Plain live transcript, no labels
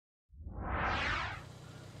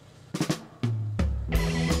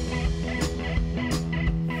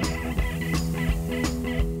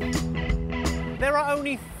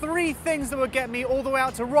3 things that would get me all the way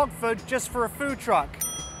out to Rockford just for a food truck.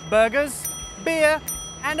 Burgers, beer,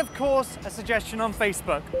 and of course, a suggestion on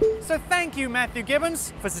Facebook. So thank you, Matthew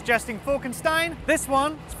Gibbons, for suggesting Fork Stein. This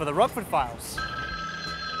one is for the Rockford Files.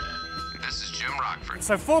 This is Jim Rockford.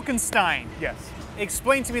 So Fork Stein. Yes.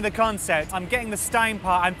 Explain to me the concept. I'm getting the Stein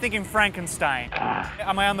part, I'm thinking Frankenstein.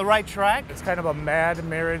 Am I on the right track? It's kind of a mad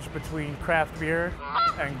marriage between craft beer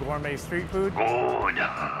and gourmet street food. Good.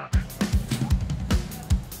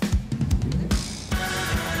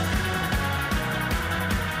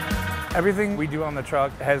 Everything we do on the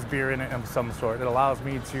truck has beer in it of some sort. It allows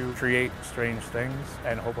me to create strange things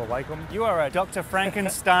and hope I like them. You are a Dr.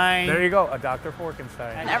 Frankenstein. There you go, a Dr.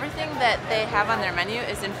 Forkenstein. And everything that they have on their menu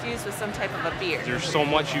is infused with some type of a beer. There's so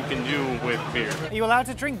much you can do with beer. Are you allowed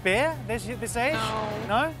to drink beer this age? No.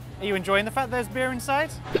 No? Are you enjoying the fact there's beer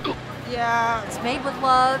inside? Yeah. It's made with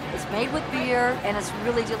love, it's made with beer, and it's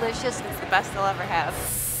really delicious. It's the best they'll ever have.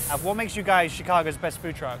 What makes you guys Chicago's best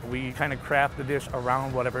food truck? We kind of craft the dish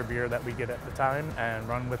around whatever beer that we get at the time and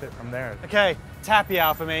run with it from there. Okay, tappy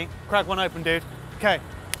out for me. Crack one open, dude. Okay,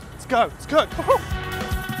 let's go, let's cook.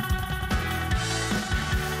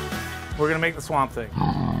 We're gonna make the Swamp Thing.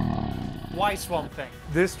 Why Swamp Thing?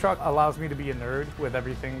 This truck allows me to be a nerd with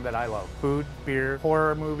everything that I love. Food, beer,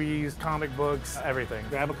 horror movies, comic books, everything.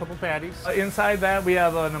 Grab a couple patties. Inside that, we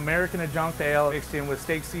have an American adjunct ale mixed in with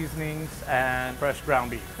steak seasonings and fresh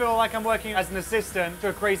ground beef. I feel like I'm working as an assistant to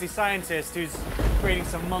a crazy scientist who's creating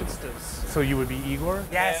some monsters. So you would be Igor?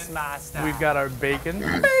 Yes, master. We've got our bacon.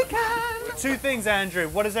 Bacon! 2 things, Andrew.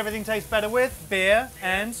 What does everything taste better with? Beer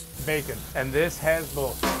and Bacon. And this has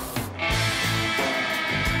both.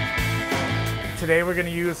 Today we're going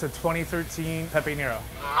to use a 2013 Pepe Nero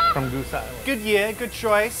from Goose Island. good year, good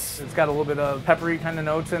choice. It's got a little bit of peppery kind of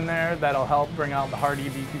notes in there that'll help bring out the hearty,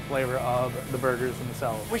 beefy flavor of the burgers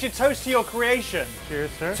themselves. We should toast to your creation. Cheers,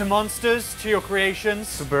 sir. To monsters, to your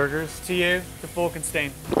creations. To burgers. To you, to Fork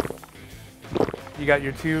Stein. You got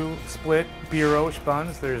your 2 split brioche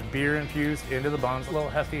buns. There's beer infused into the buns. A little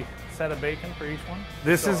hefty set of bacon for each one.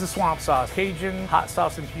 This is the swamp sauce. Cajun hot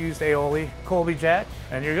sauce infused aioli, Colby Jack,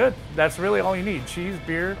 and you're good. That's really all you need. Cheese,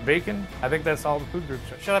 beer, bacon. I think that's all the food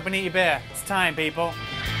groups are. Shut up and eat your beer. It's time, people.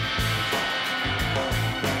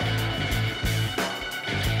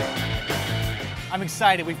 I'm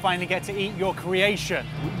excited we finally get to eat your creation.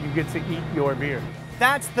 You get to eat your beer.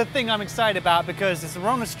 That's the thing I'm excited about because we're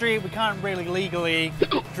on the street, we can't really legally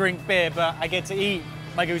drink beer, but I get to eat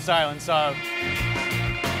my Goose Island, so.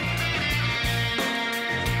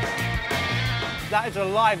 That is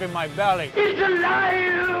alive in my belly. It's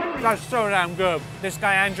alive! That's so damn good. This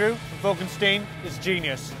guy, Andrew, from Fork Stein, is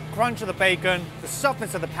genius. Crunch of the bacon, the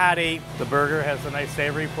softness of the patty. The burger has a nice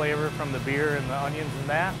savory flavor from the beer and the onions and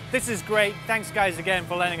that. This is great. Thanks, guys, again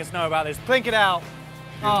for letting us know about this. Clink it out.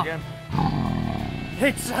 Cheers again.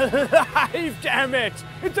 It's alive, damn it!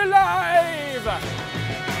 It's alive!